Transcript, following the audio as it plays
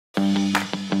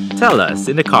Tell us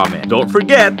in the comments. Don't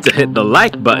forget to hit the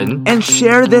like button and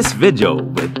share this video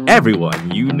with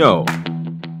everyone you know.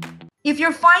 If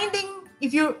you're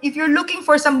looking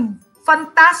for some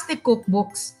fantastic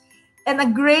cookbooks and a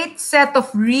great set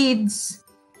of reads,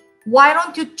 why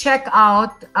don't you check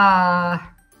out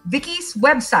Vicky's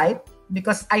website,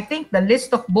 because I think the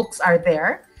list of books are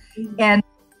there. And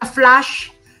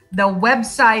flash the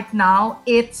website now.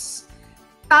 It's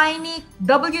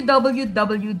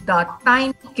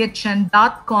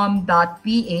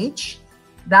www.tinykitchen.com.ph.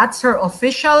 That's her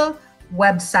official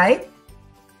website.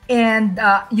 And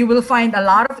you will find a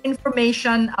lot of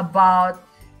information about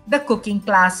the cooking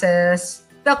classes,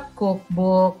 the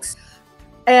cookbooks,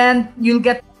 and you'll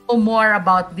get to know more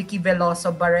about Vicky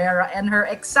Veloso Barerra and her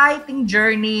exciting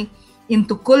journey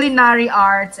into culinary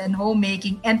arts and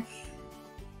homemaking. And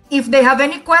if they have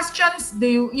any questions,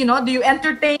 do you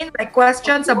entertain like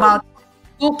questions about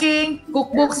cooking,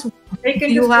 cookbooks? They can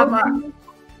Do you just have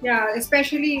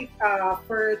especially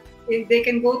if they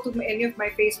can go to any of my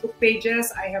Facebook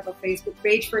pages. I have a Facebook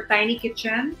page for Tiny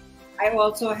Kitchen. I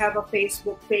also have a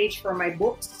Facebook page for my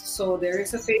books. So there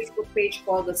is a Facebook page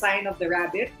called The Sign of the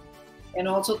Rabbit, and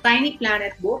also Tiny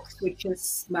Planet Books, which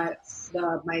is my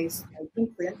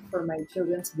imprint for my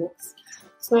children's books.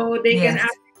 So they can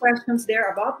ask questions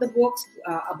there about the books,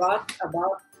 about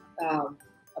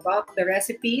the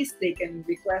recipes. They can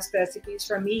request recipes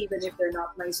from me, even if they're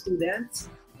not my students.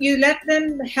 You let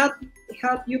them help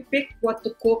you pick what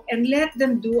to cook, and let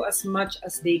them do as much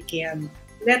as they can.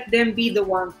 Let them be the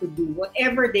one to do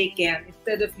whatever they can,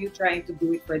 instead of you trying to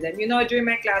do it for them. During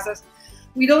my classes,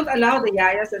 we don't allow the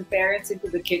yayas and parents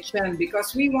into the kitchen,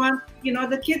 because we want,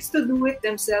 the kids to do it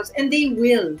themselves, and they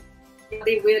will.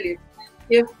 They will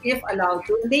if allowed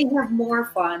to. They have more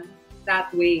fun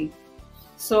that way.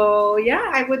 So yeah,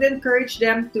 I would encourage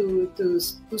them to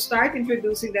start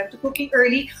introducing them to cooking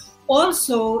early.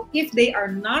 Also, if they are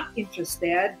not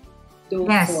interested, don't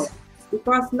force.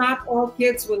 Because not all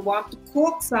kids will want to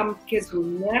cook. Some kids will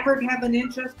never have an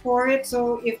interest for it.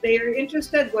 So if they are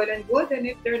interested, well and good. And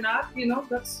if they're not,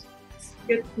 it's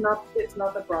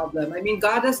not a problem. I mean,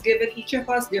 God has given each of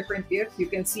us different gifts. You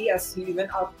can see us even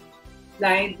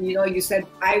outlined. You said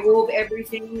I wove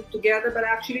everything together, but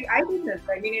actually I didn't.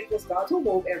 I mean, it was God who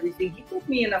wove everything. He put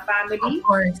me in a family. Of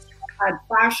course. Had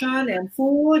fashion and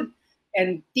food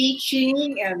and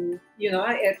teaching, and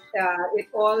it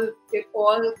all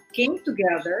came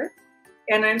together,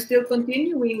 and I'm still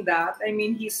continuing that. I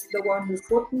mean, He's the one who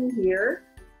put me here,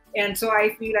 and so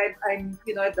I feel I'm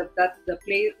that the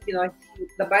place,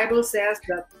 the Bible says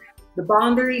that the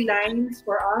boundary lines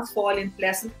for us fall in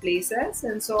pleasant places,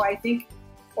 and so I think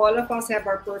all of us have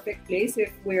our perfect place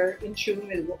if we're in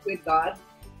tune with God,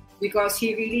 because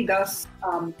He really does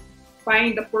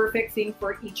find the perfect thing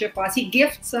for each of us. He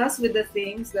gifts us with the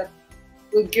things that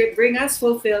will bring us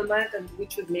fulfillment and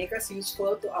which would make us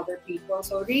useful to other people.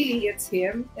 So really, it's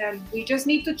Him, and we just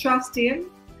need to trust Him,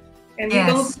 and we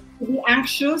don't need to be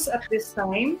anxious at this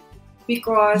time,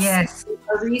 because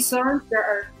the reasons there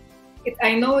are.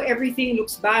 I know everything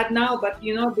looks bad now, but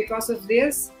because of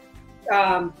this,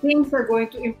 things are going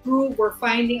to improve. We're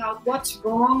finding out what's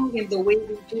wrong in the way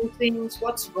we do things.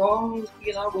 What's wrong,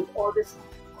 with all this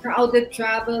crowded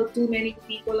travel, too many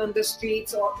people on the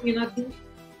streets, or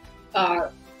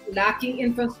lacking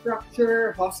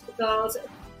infrastructure, hospitals.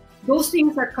 Those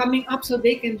things are coming up, so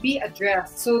they can be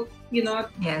addressed. So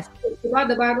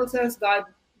the Bible says God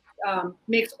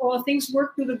makes all things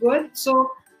work to the good.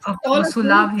 So of those who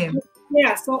love Him.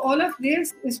 So all of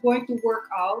this is going to work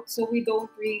out. So we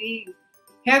don't really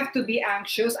have to be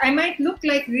anxious. I might look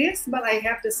like this, but I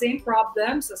have the same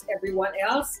problems as everyone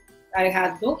else. I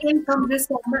had no income this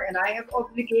summer, and I have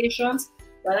obligations,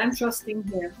 but I'm trusting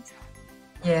Him.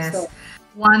 Yes. So,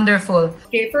 wonderful.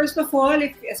 Okay, first of all,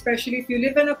 especially if you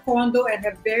live in a condo and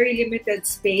have very limited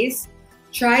space,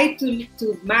 try to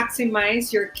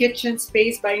maximize your kitchen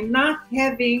space by not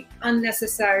having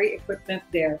unnecessary equipment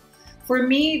there. For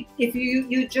me, if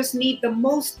you just need the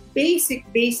most basic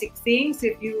things,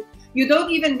 if you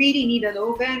don't even really need an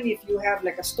oven, if you have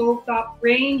like a stovetop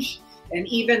range, and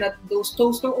even those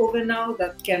toaster oven now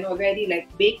that can already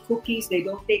bake cookies, they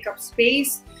don't take up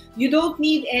space. You don't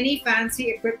need any fancy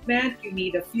equipment. You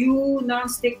need a few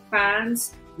non-stick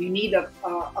pans. You need a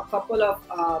couple of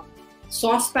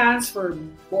saucepans for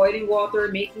boiling water,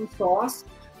 making sauce.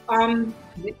 The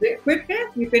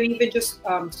equipment, you can even just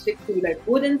stick to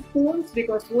wooden spoons,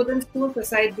 because wooden spoons,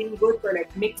 aside being good for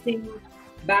mixing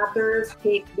batters,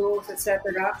 cake doughs,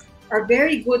 etc., are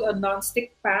very good on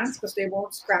non-stick pans, because they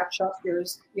won't scratch up your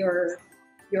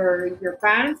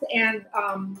pans. And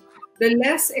the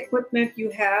less equipment you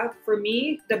have, for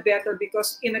me, the better,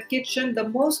 because in a kitchen, the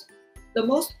most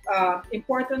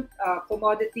important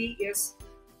commodity is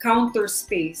counter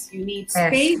space. You need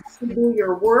space Yes. to do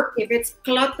your work. If it's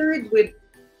cluttered with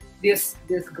this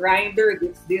grinder,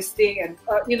 this thing, and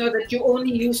that you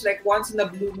only use like once in a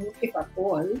blue moon, if at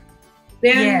all,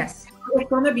 then Yes. it's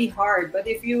gonna be hard. But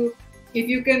if you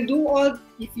can do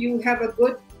if you have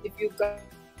if you got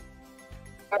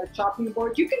a chopping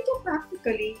board, you can do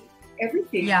practically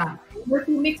everything. Yeah. One or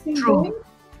two mixing True. bowls,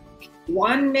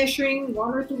 one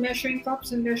or two measuring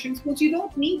cups and measuring spoons. You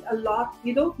don't need a lot.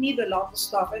 You don't need a lot of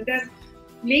stuff. And then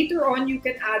later on, you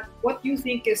can add what you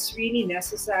think is really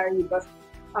necessary. But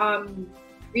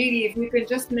really, if you can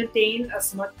just maintain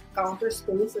as much counter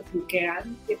space as you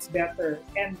can, it's better.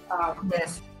 And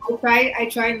Yes. I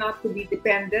try not to be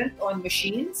dependent on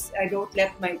machines. I don't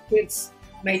let my kids,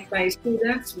 my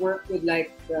students work with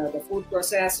like the food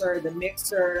processor, the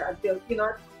mixer,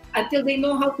 until they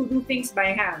know how to do things by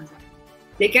hand.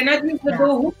 They cannot use the Yeah.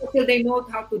 dough hook until they know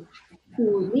how to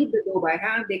knead the dough by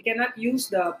hand. They cannot use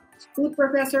the food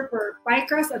processor for pie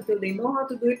crust until they know how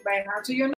to do it by hand. So you're